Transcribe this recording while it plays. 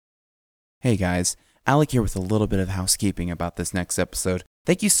Hey guys, Alec here with a little bit of housekeeping about this next episode.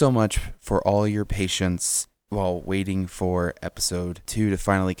 Thank you so much for all your patience while waiting for episode 2 to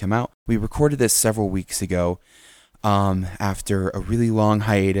finally come out. We recorded this several weeks ago after a really long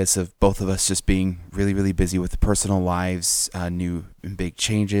hiatus of both of us just being really busy with personal lives, new and big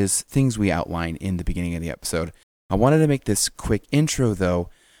changes, things we outlined in the beginning of the episode. I wanted to make this quick intro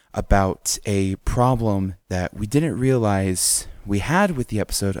though about a problem that we didn't realize we had with the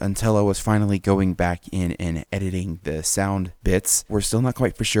episode until I was finally going back in and editing the sound bits. We're still not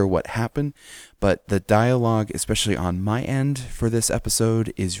quite for sure what happened, but the dialogue, especially on my end for this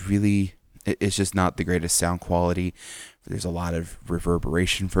episode, it's just not the greatest sound quality. There's a lot of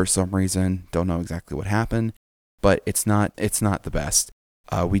reverberation for some reason. Don't know exactly what happened, but it's not the best.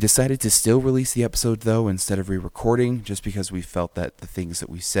 We decided to still release the episode though instead of re-recording, just because we felt that the things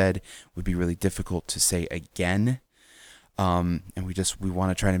that we said would be really difficult to say again. And we want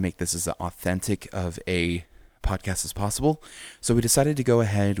to try to make this as authentic of a podcast as possible. So we decided to go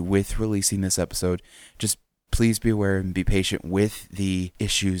ahead with releasing this episode. Just please be aware and be patient with the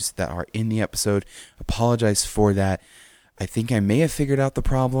issues that are in the episode. Apologize for that. I think I may have figured out the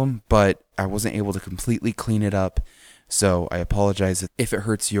problem, but I wasn't able to completely clean it up. So I apologize if it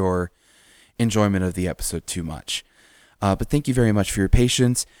hurts your enjoyment of the episode too much. But thank you very much for your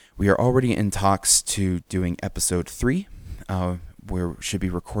patience. We are already in talks to doing episode 3. We should be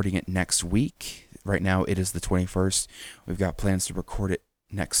recording it next week. Right now it is the 21st. We've got plans to record it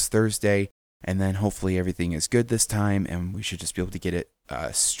next Thursday. And then hopefully everything is good this time and we should just be able to get it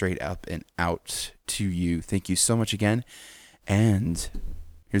straight up and out to you. Thank you so much again. And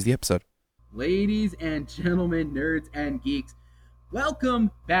here's the episode. Ladies and gentlemen, nerds and geeks,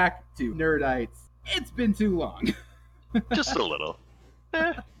 welcome back to Nerdites. It's been too long. Just a little.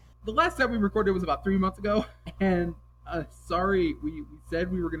 The last time we recorded was about 3 months ago, and sorry, we said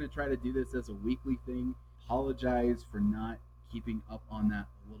we were going to try to do this as a weekly thing. Apologize for not keeping up on that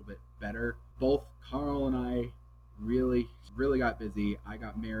a little bit better. Both Carl and I really got busy. I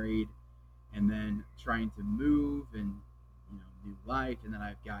got married, and then trying to move and new life, and then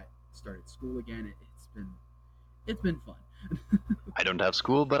I've started school again. It's been fun. I don't have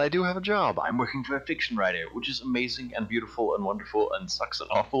school, but I do have a job. I'm working for a fiction writer, which is amazing and beautiful and wonderful and sucks an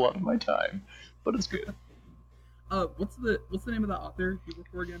awful lot of my time, but it's good. What's the name of the author you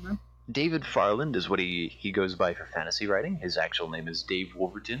work for again, man? David Farland is what he goes by for fantasy writing. His actual name is Dave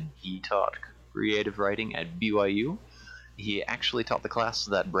Wolverton. He taught creative writing at BYU. He actually taught the class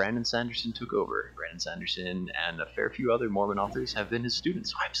that Brandon Sanderson took over. Brandon Sanderson and a fair few other Mormon authors have been his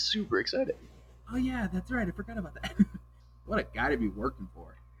students, so I'm super excited. Oh yeah, that's right. I forgot about that. What a guy to be working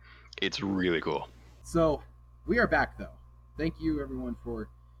for. It's really cool. So, we are back though. Thank you everyone for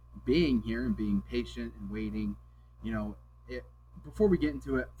being here and being patient and waiting. Before we get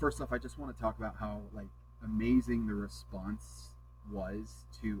into it, first off, I just want to talk about how amazing the response was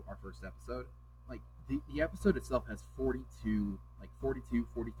to our first episode. The episode itself has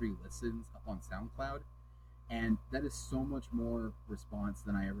 43 listens up on SoundCloud, and that is so much more response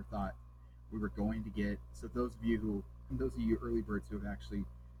than I ever thought we were going to get. So those of you early birds who have actually,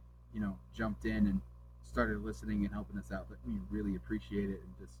 jumped in and started listening and helping us out, we really appreciate it,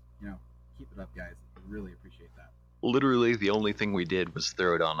 and just, keep it up, guys. I really appreciate that. Literally, the only thing we did was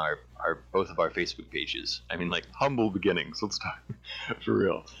throw it on our both of our Facebook pages. I mean, humble beginnings. Let's talk for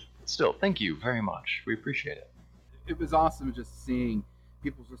real. Still, thank you very much. We appreciate it. It was awesome just seeing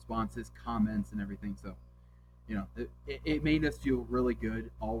people's responses, comments, and everything. So, it made us feel really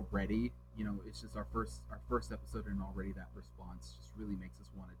good already. It's just our first episode, and already that response just really makes us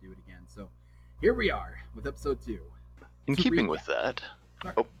want to do it again. So, here we are with episode 2. In keeping with that,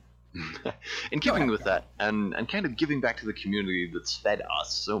 and kind of giving back to the community that's fed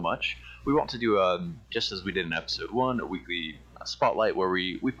us so much, we want to do, just as we did in episode 1, a weekly spotlight where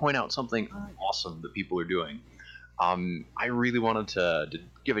we point out something awesome that people are doing. I really wanted to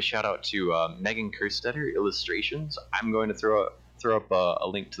give a shout out to Megan Kerstetter Illustrations. I'm going to throw up a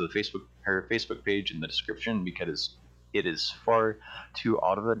link to her Facebook page in the description, because it is far too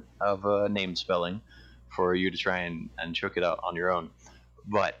odd of a name spelling for you to try and choke it out on your own.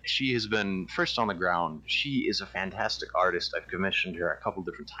 But she has been first on the ground. She is a fantastic artist. I've commissioned her a couple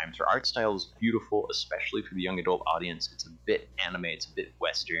different times. Her art style is beautiful, especially for the young adult audience. It's a bit anime, it's a bit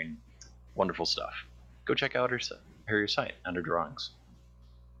Western. Wonderful stuff. Go check out her site and her drawings.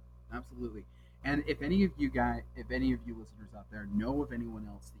 Absolutely. And if any of you listeners out there know of anyone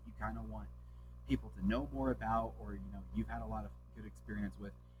else that you kind of want people to know more about, or you've had a lot of good experience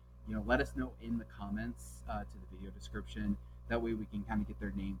with, let us know in the comments to the video description. That way we can kind of get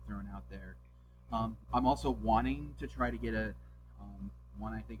their name thrown out there. I'm also wanting to try to get a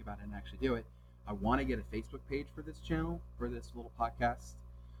when I think about it and actually do it, I want to get a Facebook page for this channel, for this little podcast.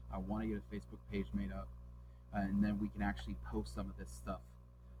 I want to get a Facebook page made up, and then we can actually post some of this stuff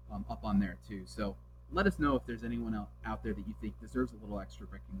up on there too. So let us know if there's anyone out there that you think deserves a little extra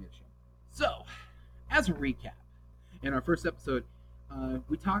recognition. So, as a recap, in our first episode,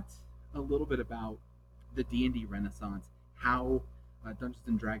 we talked a little bit about the D&D Renaissance, how Dungeons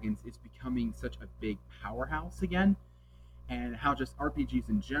and Dragons is becoming such a big powerhouse again, and how just RPGs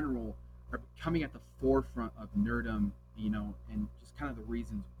in general are coming at the forefront of nerdom, and just kind of the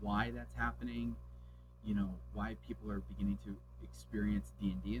reasons why that's happening, why people are beginning to experience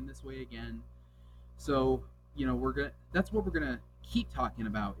D&D in this way again. So, that's what we're gonna keep talking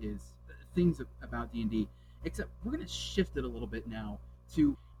about, is things about D&D, except we're gonna shift it a little bit now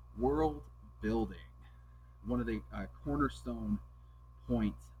to world building, one of the cornerstone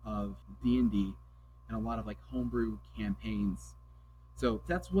points of D&D and a lot of homebrew campaigns. So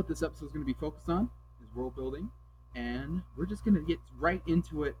that's what this episode is going to be focused on, is world building, and we're just going to get right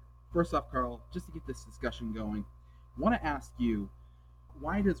into it. First off, Carl, just to get this discussion going, I want to ask you,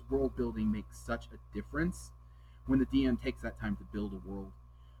 why does world building make such a difference when the DM takes that time to build a world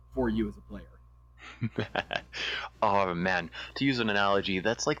for you as a player? Oh man, to use an analogy,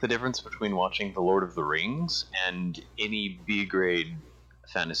 that's like the difference between watching The Lord of the Rings and any B-grade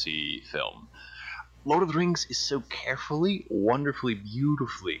fantasy film. Lord of the Rings is so carefully, wonderfully,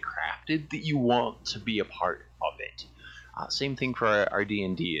 beautifully crafted that you want to be a part of it. Same thing for our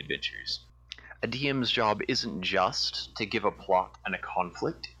D&D adventures. A DM's job isn't just to give a plot and a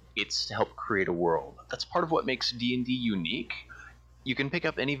conflict, it's to help create a world. That's part of what makes D&D unique. You can pick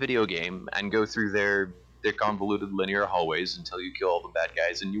up any video game and go through their convoluted linear hallways until you kill all the bad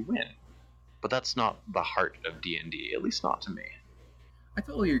guys and you win. But that's not the heart of D&D, at least not to me. I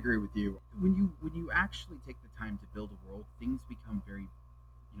totally agree with you. When you actually take the time to build a world, things become very,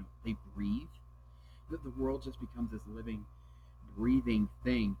 they breathe. The world just becomes this living, breathing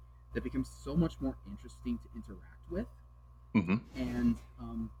thing that becomes so much more interesting to interact with. Mm-hmm.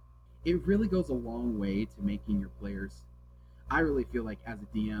 And it really goes a long way to making your players. I really feel like as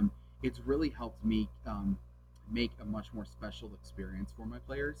a DM, it's really helped me make a much more special experience for my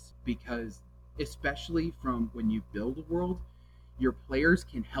players, because especially from when you build a world, your players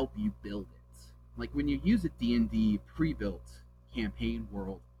can help you build it. Like when you use a D&D pre-built campaign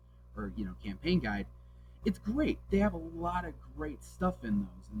world or campaign guide, it's great. They have a lot of great stuff in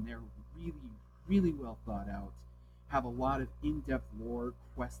those, and they're really, really well thought out. Have a lot of in-depth lore,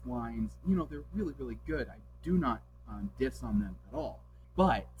 quest lines. They're really, really good. I do not diss on them at all.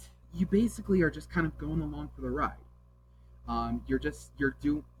 But you basically are just kind of going along for the ride.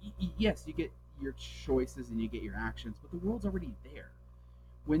 Yes, you get your choices and you get your actions, but the world's already there.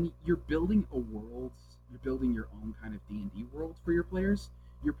 When you're building a world, you're building your own kind of D&D world for your players.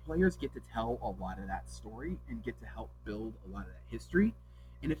 Your players get to tell a lot of that story and get to help build a lot of that history,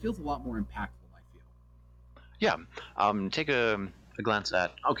 and it feels a lot more impactful, I feel. Yeah. Take a glance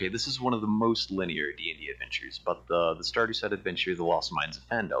at, okay, this is one of the most linear D&D adventures, but the Starter Set adventure, The Lost Mines of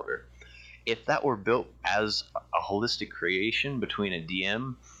Phandelver. If that were built as a holistic creation between a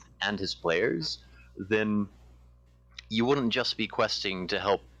DM and his players, then you wouldn't just be questing to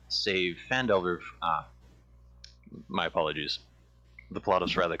help save Phandelver. My apologies. The plot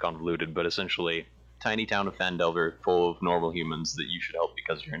is rather convoluted, but essentially, tiny town of Phandelver full of normal humans that you should help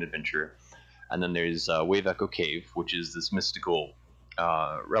because you're an adventurer. And then there's Wave Echo Cave, which is this mystical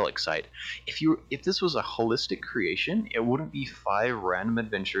relic site. If this was a holistic creation, it wouldn't be 5 random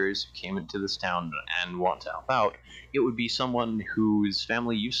adventurers who came into this town and want to help out. It would be someone whose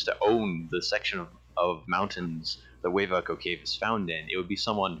family used to own the section of mountains that Wave Echo Cave is found in. It would be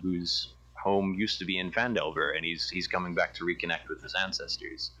someone whose home used to be in Phandelver, and he's coming back to reconnect with his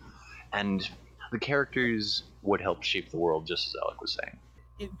ancestors. And the characters would help shape the world, just as Alec was saying.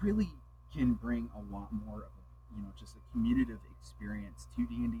 It really can bring a lot more of just a communicative experience to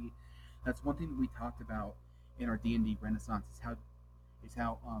D&D. That's one thing that we talked about in our D&D Renaissance, is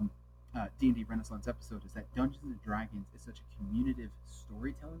how D&D Renaissance episode, is that Dungeons and Dragons is such a communicative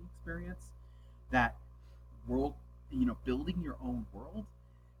storytelling experience that world, building your own world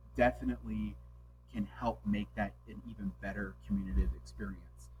definitely can help make that an even better communicative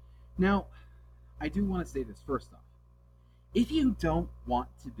experience. Now, I do want to say this first off. If you don't want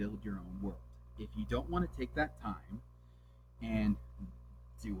to build your own world, if you don't want to take that time and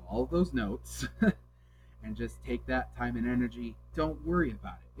do all those notes and just take that time and energy, don't worry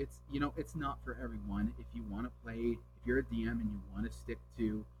about it. It's not for everyone. If you want to play, if you're a DM and you want to stick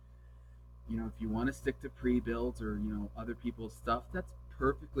to, if you want to stick to pre-builds or, other people's stuff, that's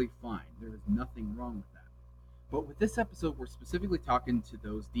perfectly fine. There is nothing wrong with that. But with this episode, we're specifically talking to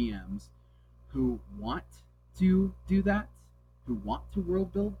those DMs who want to do that, who want to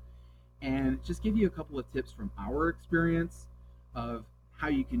world build, and just give you a couple of tips from our experience of how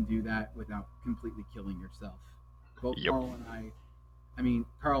you can do that without completely killing yourself. Both Yep. Carl and I mean,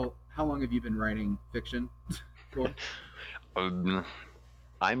 Carl, how long have you been writing fiction for?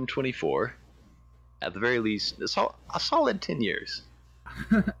 I'm 24. At the very least, a solid 10 years.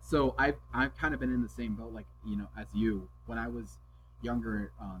 So I've kind of been in the same boat, like, as you. When I was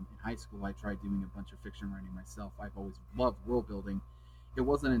younger, in high school, I tried doing a bunch of fiction writing myself. I've always loved world building. It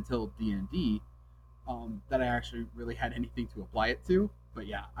wasn't until D&D that I actually really had anything to apply it to. But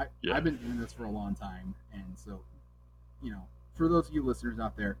yeah, I've been doing this for a long time, and so, for those of you listeners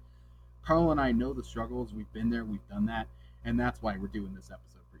out there, Carl and I know the struggles. We've been there, we've done that, and that's why we're doing this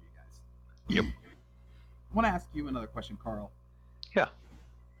episode for you guys. Yep. I want to ask you another question, Carl. Yeah.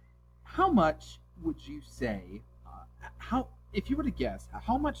 How much would you say, if you were to guess,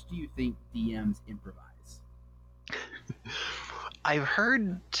 how much do you think DMs improvise? I've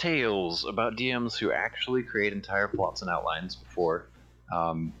heard tales about DMs who actually create entire plots and outlines before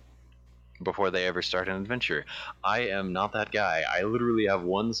they ever start an adventure. I am not that guy. I literally have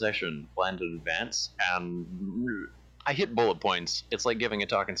one session planned in advance, and I hit bullet points. It's like giving a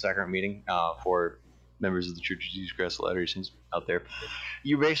talk in sacrament meeting for members of the Church of Jesus Christ of Latter-day Saints out there.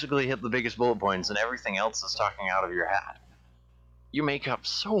 You basically hit the biggest bullet points, and everything else is talking out of your hat. You make up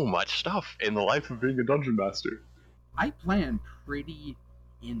so much stuff in the life of being a dungeon master. I plan pretty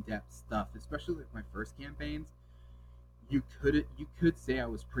in-depth stuff, especially with my first campaigns. You could say I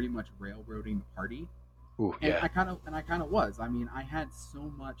was pretty much railroading the party. Ooh, and yeah. I kind of was. I mean, I had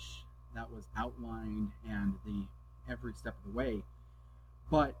so much that was outlined and every step of the way,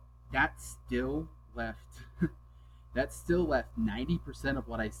 but that still left 90% of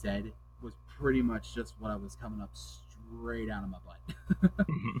what I said was pretty much just what I was coming up straight out of my butt.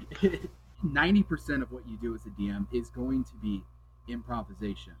 90% of what you do as a DM is going to be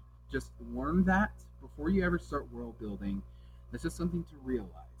improvisation. Just learn that before you ever start world building. That's just something to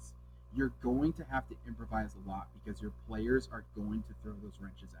realize. You're going to have to improvise a lot because your players are going to throw those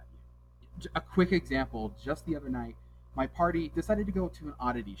wrenches at you. A quick example, just the other night, my party decided to go to an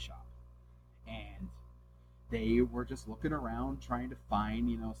oddity shop. And they were just looking around trying to find,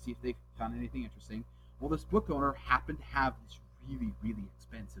 see if they found anything interesting. Well, this book owner happened to have this really, really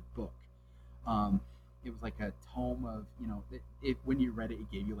expensive book. It was like a tome of, when you read it,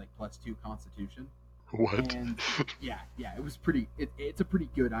 it gave you like +2 Constitution. What? And yeah, it was pretty. It's a pretty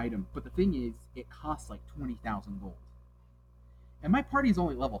good item, but the thing is, it costs like 20,000 gold. And my party's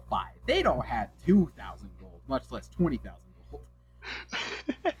only level 5. They don't have 2,000 gold, much less 20,000 gold.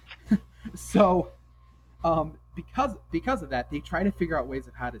 So, because of that, they try to figure out ways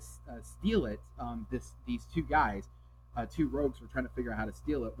of how to steal it. These two guys, two rogues, were trying to figure out how to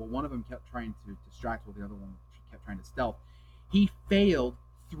steal it. Well, one of them kept trying to distract, while the other one kept trying to stealth. He failed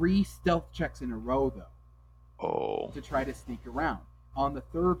 3 stealth checks in a row, though, to try to sneak around. On the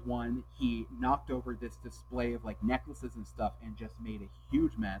third one, he knocked over this display of like necklaces and stuff and just made a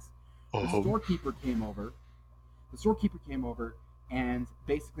huge mess. The storekeeper came over. And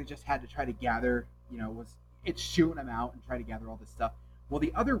basically just had to try to gather, it's shooing him out and try to gather all this stuff. Well,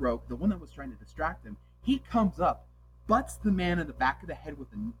 the other rogue, the one that was trying to distract him, he comes up, butts the man in the back of the head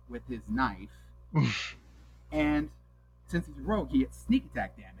with his knife, and since he's a rogue, he gets sneak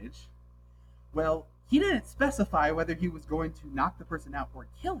attack damage. Well, he didn't specify whether he was going to knock the person out or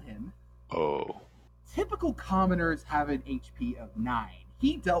kill him. Typical commoners have an HP of 9.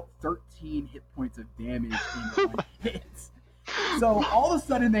 He dealt 13 hit points of damage in 1 hit. So all of a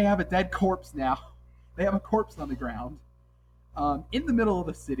sudden they have a dead corpse now. They have a corpse on the ground, in the middle of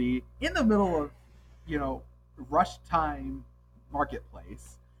the city, in the middle of, rush time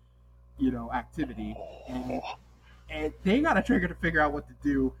marketplace, activity, and they got a trigger to figure out what to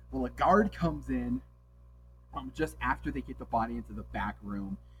do. Well, a guard comes in just after they get the body into the back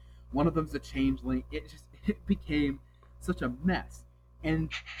room. One of them's a changeling. It became such a mess,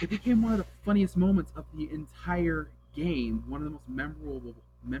 and it became one of the funniest moments of the entire game, one of the most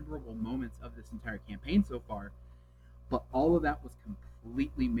memorable moments of this entire campaign so far. But all of that was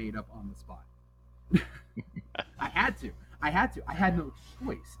completely made up on the spot. I had to. I had no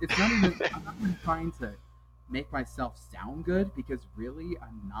choice. I'm not even trying to make myself sound good, because really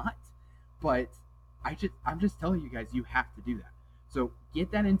I'm not. But I'm just telling you guys, you have to do that. So get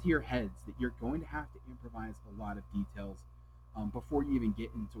that into your heads that you're going to have to improvise a lot of details before you even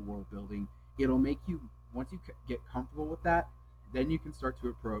get into world building. It'll make you, once you get comfortable with that, then you can start to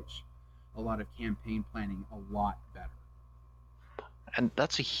approach a lot of campaign planning a lot better. And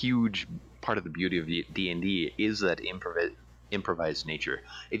that's a huge part of the beauty of D&D is that improvised nature.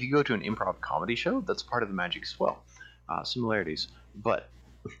 If you go to an improv comedy show, that's part of the magic as well. Similarities. But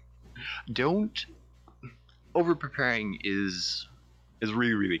don't over preparing is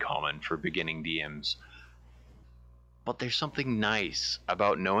really, really common for beginning DMs. But there's something nice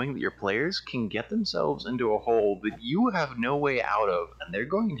about knowing that your players can get themselves into a hole that you have no way out of, and they're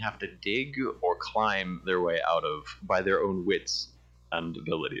going to have to dig or climb their way out of by their own wits and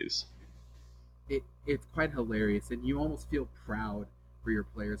abilities. It's quite hilarious, and you almost feel proud for your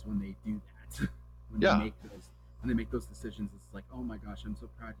players when they do that. when Yeah. they make those decisions, it's like, oh my gosh, I'm so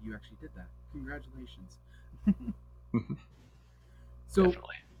proud you actually did that. Congratulations. So,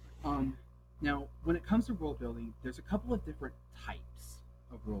 Definitely. now when it comes to world building, there's a couple of different types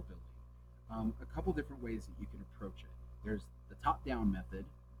of world building. A couple different ways that you can approach it. There's the top-down method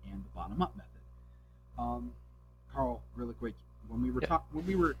and the bottom-up method. Carl, really quick, when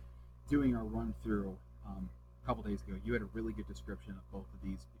we were doing our run through a couple days ago, you had a really good description of both of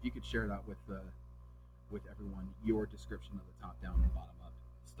these. If you could share that with everyone, your description of the top-down and bottom-up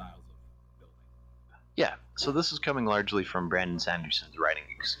styles of building. Yeah, so this is coming largely from Brandon Sanderson's Writing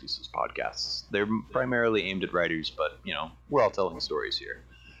Excuses podcasts. They're primarily aimed at writers, but, we're all telling stories here.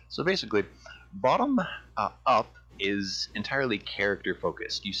 So basically, bottom up is entirely character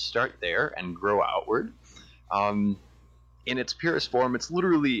focused. You start there and grow outward. In its purest form, it's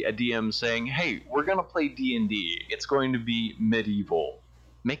literally a DM saying, hey, we're going to play D&D. It's going to be medieval.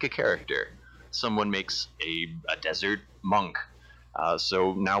 Make a character. Someone makes a desert monk.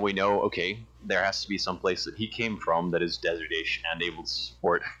 So now we know, okay, there has to be some place that he came from that is desertish and able to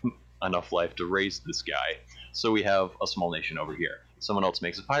support enough life to raise this guy. So we have a small nation over here. Someone else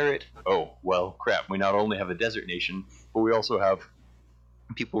makes a pirate. Oh, well, crap. We not only have a desert nation, but we also have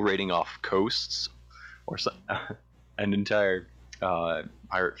people raiding off coasts or an entire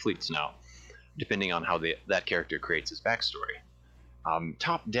pirate fleets now, depending on how that character creates his backstory.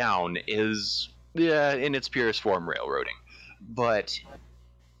 Top down is, in its purest form, railroading. But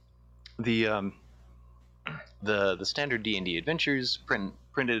the standard D&D adventures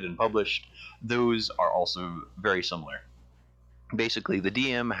printed and published, those are also very similar. Basically, the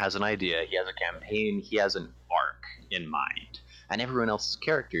DM has an idea, he has a campaign, he has an arc in mind, and everyone else's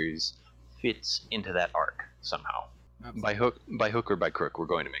characters fits into that arc somehow. Absolutely. By hook or by crook, we're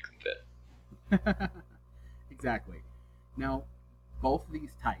going to make them fit. Exactly. Now, both of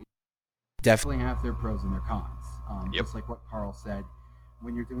these types Definitely. definitely have their pros and their cons. Yep. Just like what Carl said,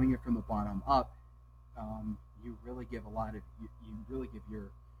 when you're doing it from the bottom up, you really give you really give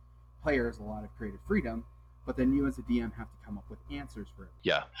your players a lot of creative freedom. But then you as a DM have to come up with answers for it.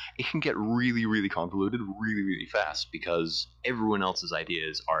 Yeah, it can get really, really convoluted really, really fast because everyone else's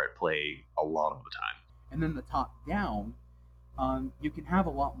ideas are at play a lot of the time. And then the top down, you can have a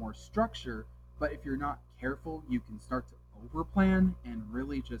lot more structure, but if you're not careful, you can start to overplan and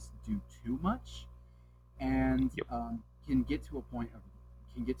really just do too much, and Yep. can get to a point of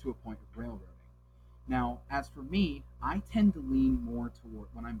railroading. Now, as for me, I tend to lean more toward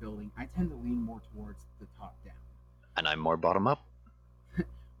when I'm building. I tend to lean more towards the top down. And I'm more bottom up.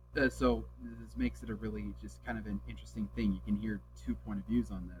 So this makes it a really just kind of an interesting thing. You can hear two point of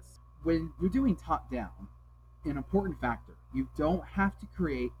views on this. When you're doing top down, an important factor, you don't have to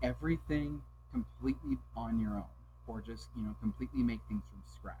create everything completely on your own or just completely make things from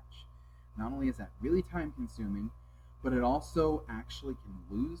scratch. Not only is that really time consuming, but it also actually can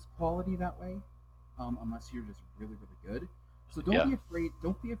lose quality that way, unless you're just really, really good. So don't be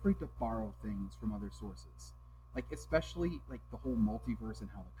afraid to borrow things from other sources, like especially like the whole multiverse and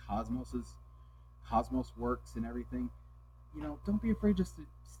how the cosmos works and everything. Don't be afraid just to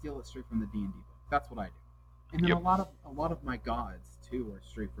steal it straight from the D&D book. That's what I do. And then Yep. a lot of my gods too are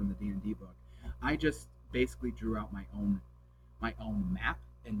straight from the D&D book. I just basically drew out my own map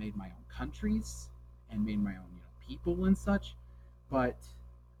and made my own countries and made my own people and such. But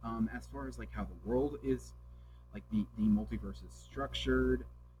as far as like how the world is, like the multiverse is structured,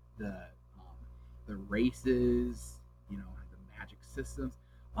 the races, the magic systems,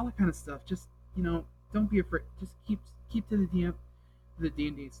 all that kind of stuff. Just don't be afraid. Just keep to the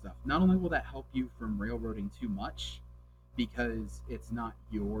D&D stuff. Not only will that help you from railroading too much, because it's not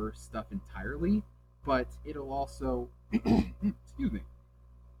your stuff entirely, but it'll also excuse me.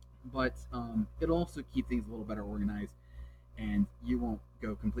 But it'll also keep things a little better organized, and you won't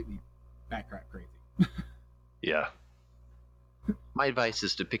go completely backtrack crazy. Yeah. My advice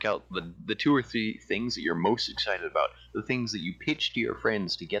is to pick out the 2 or 3 things that you're most excited about, the things that you pitch to your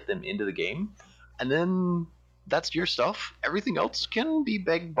friends to get them into the game, and then that's your stuff. Everything else can be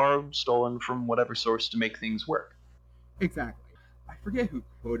begged, borrowed, stolen from whatever source to make things work. Exactly. I forget who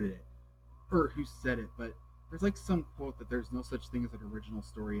quoted it or who said it, but there's like some quote that there's no such thing as an original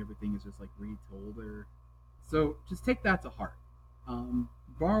story. Everything is just like retold. Or so just take that to heart.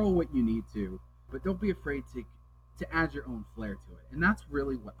 Borrow what you need to, but don't be afraid to add your own flair to it. And that's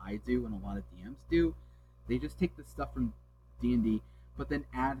really what I do and a lot of DMs do. They just take the stuff from D&D, but then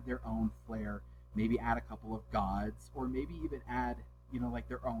add their own flair. Maybe add a couple of gods, or maybe even add, like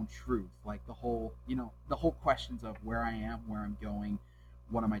their own truth, like the whole questions of where I am, where I'm going,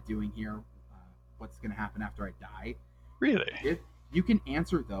 what am I doing here, what's going to happen after I die. Really? If you can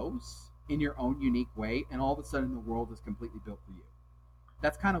answer those in your own unique way, and all of a sudden the world is completely built for you.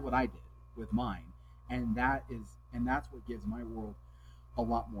 That's kind of what I did with mine, and that's what gives my world a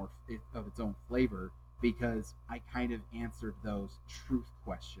lot more of its own flavor, because I kind of answered those truth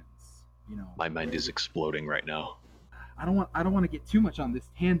questions. My mind is exploding right now. I don't want to get too much on this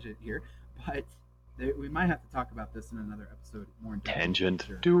tangent here, but we might have to talk about this in another episode more in depth. Tangent,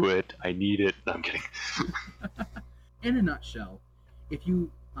 do it. I need it. No, I'm kidding. In a nutshell, if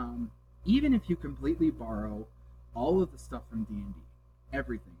you even if you completely borrow all of the stuff from D&D,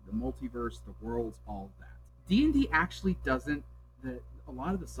 everything, the multiverse, the worlds, all of that, D&D actually doesn't. A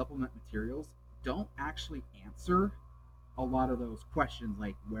lot of the supplement materials don't actually answer a lot of those questions,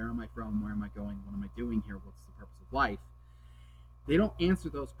 like where am I from, where am I going, what am I doing here, what's the purpose of life. They don't answer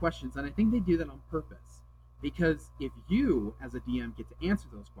those questions, and I think they do that on purpose, because if you as a DM get to answer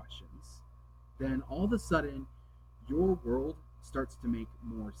those questions, then all of a sudden your world starts to make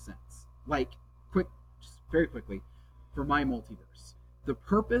more sense. Like, just very quickly, for my multiverse, the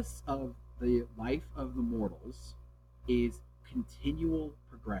purpose of the life of the mortals is continual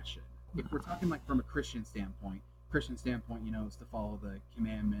progression. If we're talking like from a Christian standpoint, is to follow the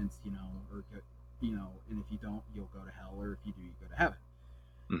commandments, or and if you don't, you'll go to hell, or if you do, you go to heaven.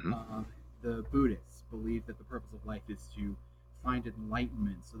 Mm-hmm. The Buddhists believe that the purpose of life is to find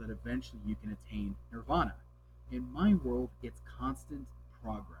enlightenment, so that eventually you can attain nirvana. In my world, it's constant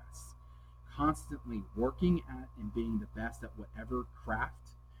progress, constantly working at and being the best at whatever craft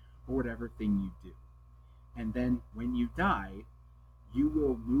or whatever thing you do. And then when you die, you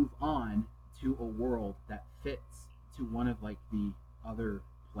will move on to a world that fits to one of like the other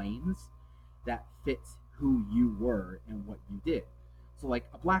planes that fits who you were and what you did. So like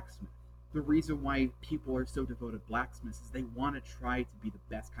a blacksmith, the reason why people are so devoted blacksmiths is they want to try to be the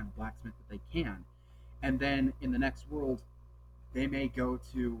best kind of blacksmith that they can. And then in the next world, they may go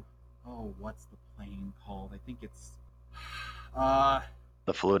to, what's the plane called? I think it's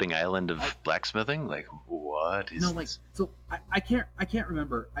the floating island of blacksmithing. Like, what is? No, like, so I can't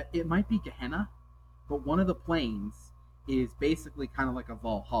remember. It might be Gehenna, but one of the planes is basically kind of like a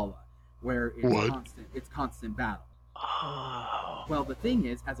Valhalla, where it's constant battle. Oh. Well, the thing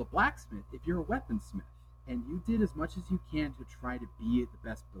is, as a blacksmith, if you're a weaponsmith and you did as much as you can to try to be the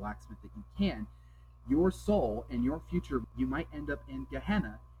best blacksmith that you can, your soul and your future, you might end up in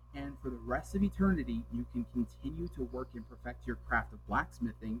Gehenna, and for the rest of eternity, you can continue to work and perfect your craft of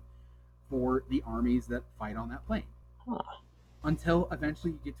blacksmithing for the armies that fight on that plane. Until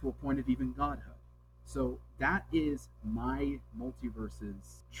eventually you get to a point of even godhood. So that is my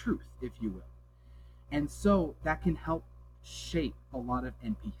multiverse's truth, if you will. And so that can help shape a lot of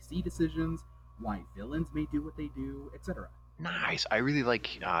NPC decisions, why villains may do what they do, etc. Nice. I really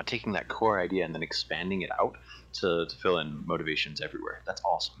like taking that core idea and then expanding it out to fill in motivations everywhere. That's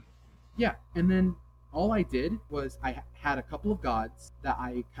awesome. Yeah, and then all I did was I had a couple of gods that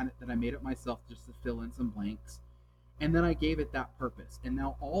I made up myself just to fill in some blanks, and then I gave it that purpose. And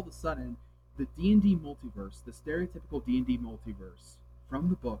now all of a sudden, the D&D multiverse, the stereotypical D&D multiverse from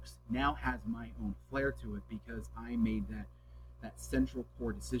the books, now has my own flair to it, because I made that central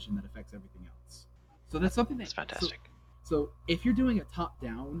core decision that affects everything else. So that's something that's fantastic. So if you're doing a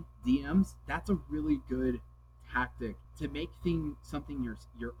top-down DMs, that's a really good tactic to make something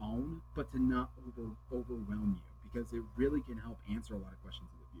your own, but to not overwhelm you, because it really can help answer a lot of questions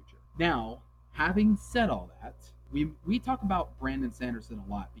in the future. Now, having said all that, we talk about Brandon Sanderson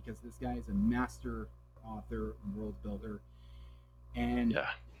a lot, because this guy is a master author and world builder, and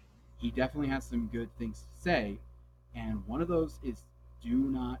he definitely has some good things to say, and one of those is do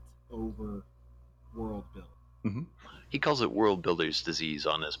not over world build. Mm-hmm. He calls it world builder's disease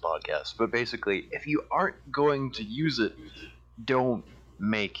on this podcast, but basically, if you aren't going to use it, don't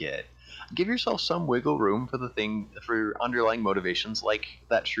make it. Give yourself some wiggle room for underlying motivations like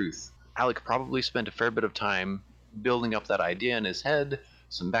that truth. Alec probably spent a fair bit of time building up that idea in his head,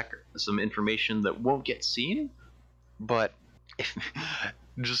 some information that won't get seen, but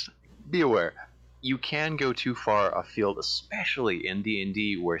just be aware. you can go too far afield, especially in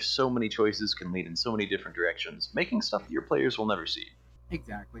D&D, where so many choices can lead in so many different directions, making stuff that your players will never see.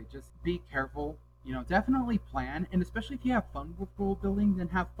 Exactly. Just be careful. Definitely plan, and especially if you have fun with world building, then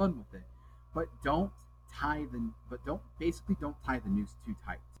have fun with it. But don't tie don't tie the noose too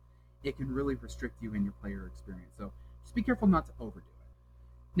tight. It can really restrict you in your player experience. So just be careful not to overdo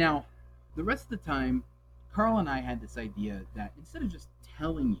it. Now, the rest of the time, Carl and I had this idea that instead of just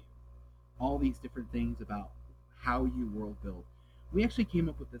telling you all these different things about how you world build, we actually came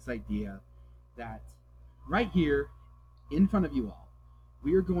up with this idea that right here in front of you all,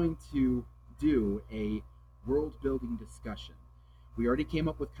 we are going to do a world building discussion. We already came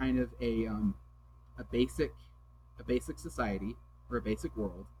up with kind of a basic society or a basic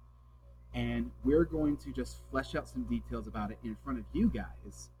world, and we're going to just flesh out some details about it in front of you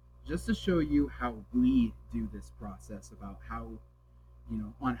guys, just to show you how we do this process, about how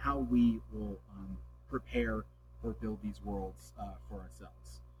on how we will prepare or build these worlds for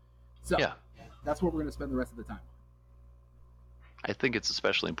ourselves. So Yeah. that's what we're going to spend the rest of the time on. I think it's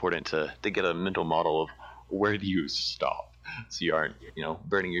especially important to get a mental model of where do you stop, so you aren't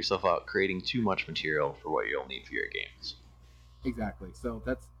burning yourself out creating too much material for what you'll need for your games. Exactly. So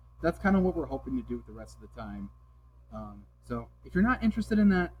that's kind of what we're hoping to do with the rest of the time. So if you're not interested in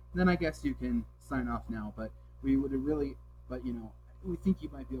that, then I guess you can sign off now. But we we think you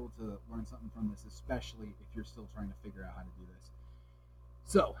might be able to learn something from this, especially if you're still trying to figure out how to do this.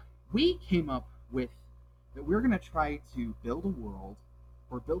 So we came up with that we're going to try to build a world,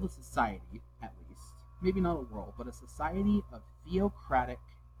 or build a society at least, maybe not a world, but a society of theocratic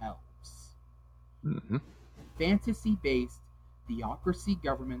elves. Mm-hmm. Fantasy-based theocracy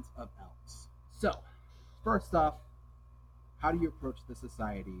government of elves. So, first off, how do you approach the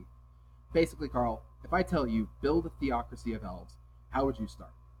society? Basically, Carl, if I tell you build a theocracy of elves, how would you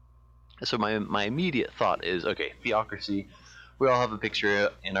start? So my immediate thought is, okay, theocracy. We all have a picture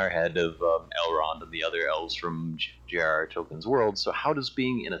in our head of Elrond and the other elves from J.R.R. Tolkien's world. So how does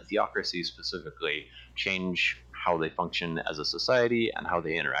being in a theocracy specifically change how they function as a society and how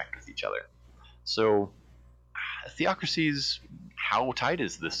they interact with each other? So theocracies, how tight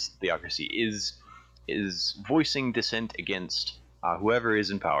is this theocracy? Is voicing dissent against whoever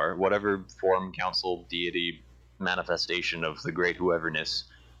is in power, whatever form, council, deity, manifestation of the great whoeverness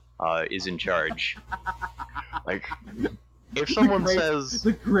is in charge. Like, if someone says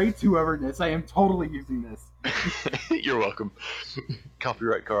the great whoeverness, I am totally using this. You're welcome.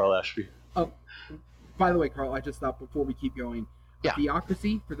 Copyright Carl Ashby. By the way, Carl, I just thought before we keep going, Yeah.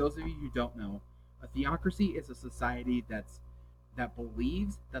 Theocracy, for those of you who don't know, a theocracy is a society that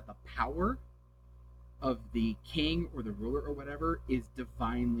believes that the power of the king or the ruler or whatever is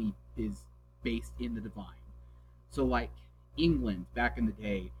based in the divine. So like England back in the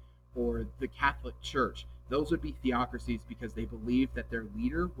day, or the Catholic Church, those would be theocracies because they believed that their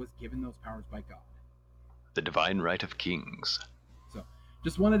leader was given those powers by God. The divine right of kings. So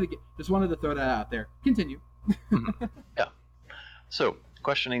just wanted to throw that out there. Continue. Mm-hmm. Yeah. So,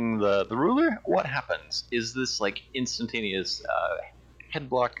 questioning the ruler, what happens? Is this like instantaneous head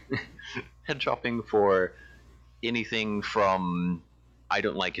chopping for anything from I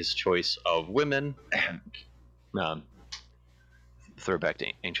don't like his choice of women, throwback to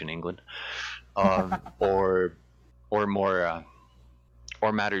ancient England, or more,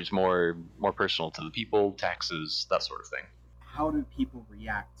 or matters more personal to the people, taxes, that sort of thing. How do people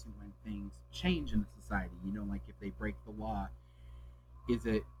react to when things change in a society? Like if they break the law, is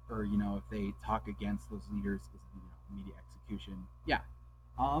it, or if they talk against those leaders, is it immediate execution? Yeah.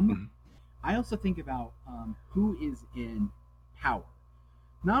 Mm-hmm. I also think about who is in power.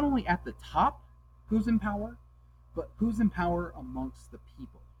 Not only at the top, who's in power, but who's in power amongst the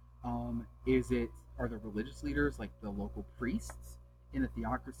people. Are the religious leaders, like the local priests in a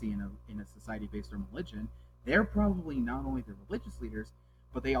theocracy, in a society based on religion? They're probably not only the religious leaders,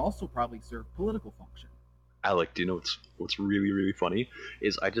 but they also probably serve political function. Alec, do you know what's really, really funny?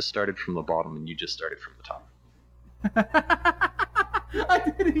 Is I just started from the bottom and you just started from the top. I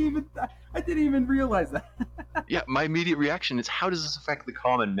didn't even realize that. Yeah, my immediate reaction is, how does this affect the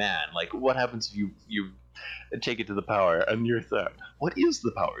common man? Like, what happens if you take it to the power and you're third? What is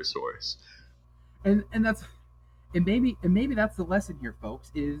the power source? And maybe that's the lesson here,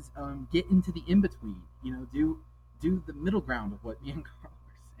 folks. Is get into the in between. Do the middle ground of what me and Carl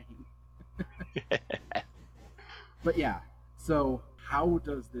are saying. But yeah, so how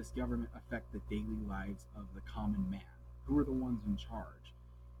does this government affect the daily lives of the common man? Who are the ones in charge?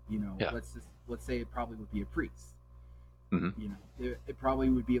 Yeah. Let's say it probably would be a priest. Mm-hmm. It probably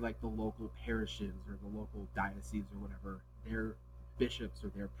would be like the local parishes or the local dioceses or whatever. Their bishops or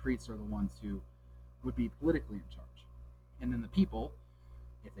their priests are the ones who would be politically in charge. And then the people,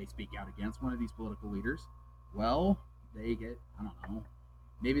 if they speak out against one of these political leaders, well, they get, I don't know,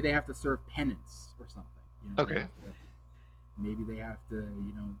 maybe they have to serve penance or something. Okay. Maybe they have to,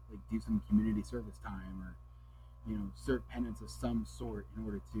 like do some community service time, or, serve penance of some sort in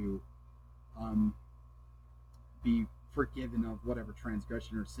order to be forgiven of whatever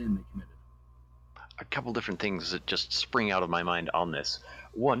transgression or sin they committed. A couple different things that just spring out of my mind on this.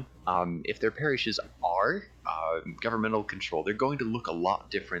 One, if their parishes are governmental control, they're going to look a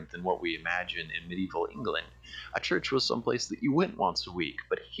lot different than what we imagine in medieval England. A church was someplace that you went once a week,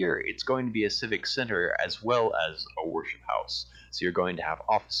 but here it's going to be a civic center as well as a worship house. So you're going to have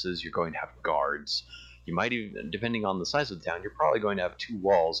offices, you're going to have guards. You might even, depending on the size of the town, you're probably going to have 2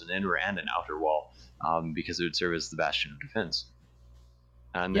 walls, an inner and an outer wall, because it would serve as the bastion of defense.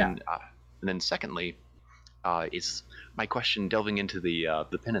 And then, secondly, is my question delving into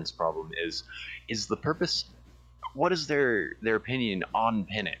the penance problem is the purpose. What is their opinion on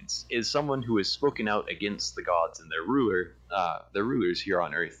penance? Is someone who has spoken out against the gods and their rulers here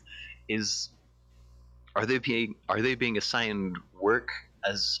on Earth, are they being assigned work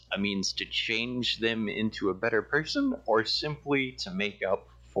as a means to change them into a better person, or simply to make up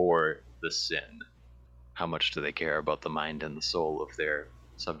for the sin? How much do they care about the mind and the soul of their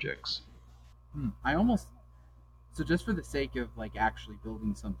subjects? So just for the sake of like actually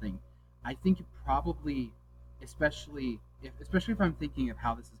building something, I think it probably, especially if I'm thinking of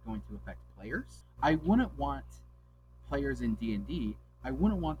how this is going to affect players, I wouldn't want players in D&D, I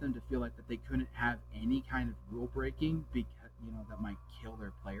wouldn't want them to feel like that they couldn't have any kind of rule breaking because that might kill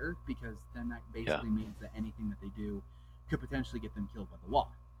their player, because then that basically means that anything that they do could potentially get them killed by the law.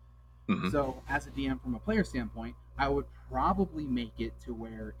 Mm-hmm. So as a DM from a player standpoint, I would probably make it to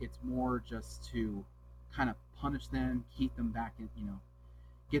where it's more just to kind of punish them, keep them back in,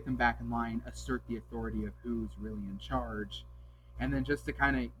 get them back in line, assert the authority of who's really in charge, and then just to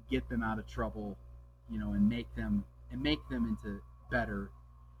kind of get them out of trouble, and make them into better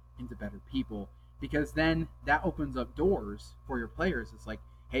people, because then that opens up doors for your players. It's like,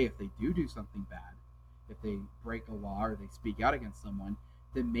 hey, if they do something bad, if they break a law or they speak out against someone,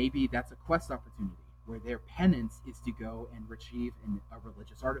 then maybe that's a quest opportunity where their penance is to go and retrieve a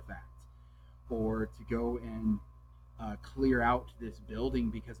religious artifact, or to go and clear out this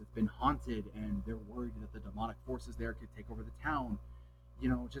building because it's been haunted and they're worried that the demonic forces there could take over the town.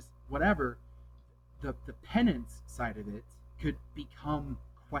 Just whatever. The penance side of it could become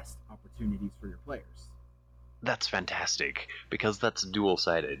quest opportunities for your players. That's fantastic, because that's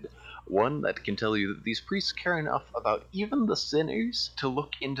dual-sided. One that can tell you that these priests care enough about even the sinners to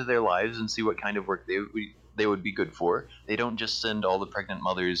look into their lives and see what kind of work they would be good for. They don't just send all the pregnant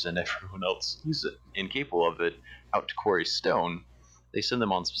mothers and everyone else who's incapable of it out to quarry stone. They send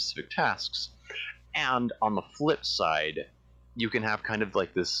them on specific tasks. And on the flip side, you can have kind of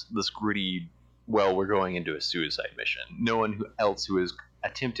like this gritty, well, we're going into a suicide mission. No one else who has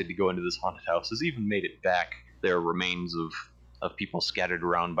attempted to go into this haunted house has even made it back. There are remains of people scattered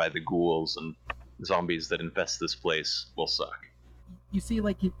around by the ghouls, and zombies that infest this place will suck. You see,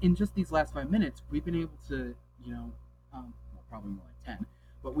 like in just these last 5 minutes, we've been able to, probably more like 10,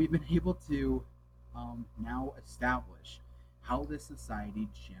 but we've been able to now establish how this society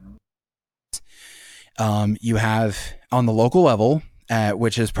generally. You have on the local level,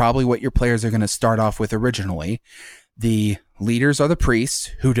 which is probably what your players are going to start off with originally. The leaders are the priests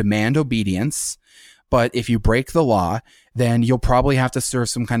who demand obedience. But if you break the law, then you'll probably have to serve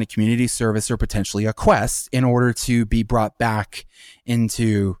some kind of community service or potentially a quest in order to be brought back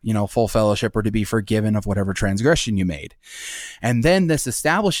into, full fellowship, or to be forgiven of whatever transgression you made. And then this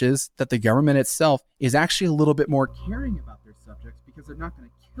establishes that the government itself is actually a little bit more caring about their subjects, because they're not going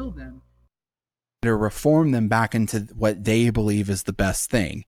to kill them, to reform them back into what they believe is the best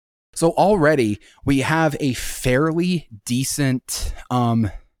thing. So already we have a fairly decent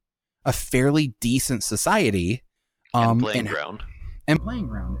society, and playing ground,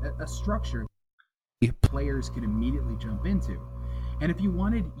 a structure players could immediately jump into. And if you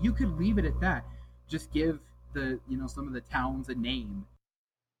wanted, you could leave it at that. Just give some of the towns a name.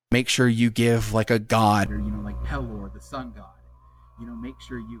 Make sure you give like a god, or like Pelor, the sun god. Make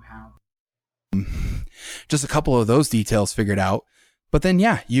sure you have just a couple of those details figured out. But then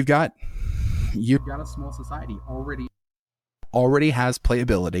you've got a small society already has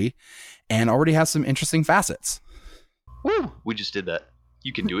playability and already has some interesting facets. Woo! We just did that.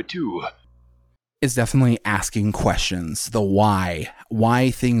 You can do it too. Is definitely asking questions, the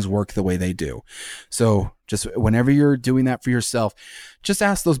why things work the way they do. So just whenever you're doing that for yourself, just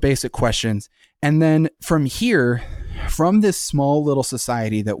ask those basic questions. And then from here, from this small little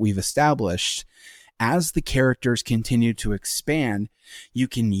society that we've established, as the characters continue to expand, you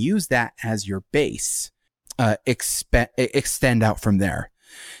can use that as your base, extend out from there.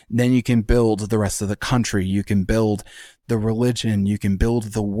 Then you can build the rest of the country. You can build the religion. You can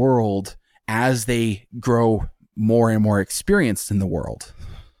build the world as they grow more and more experienced in the world.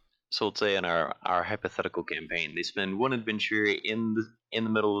 So let's say in our hypothetical campaign, they spend one adventure in the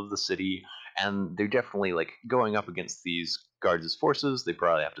middle of the city, and they're definitely like going up against these guards' forces. They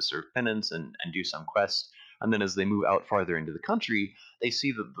probably have to serve penance and do some quests. And then as they move out farther into the country, they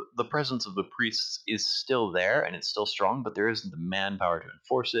see that the presence of the priests is still there and it's still strong, but there isn't the manpower to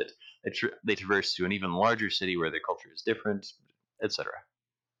enforce it. They traverse to an even larger city where their culture is different, etc.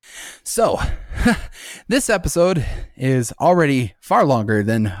 So, this episode is already far longer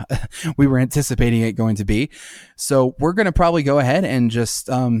than we were anticipating it going to be. So, we're going to probably go ahead and just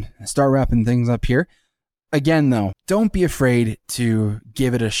start wrapping things up here. Again, though, don't be afraid to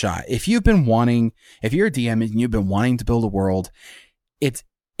give it a shot. If you're a DM and you've been wanting to build a world, it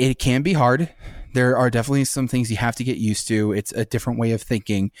can be hard. There are definitely some things you have to get used to. It's a different way of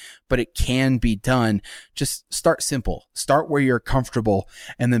thinking, but it can be done. Just start simple. Start where you're comfortable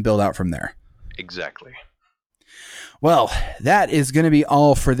and then build out from there. Exactly. Well, that is going to be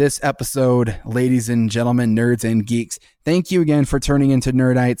all for this episode, ladies and gentlemen, nerds and geeks. Thank you again for turning into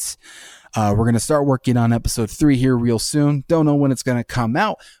Nerdites. We're going to start working on episode 3 here real soon. Don't know when it's going to come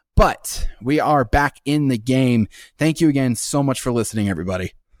out, but we are back in the game. Thank you again so much for listening,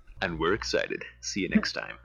 everybody. And we're excited. See you next time.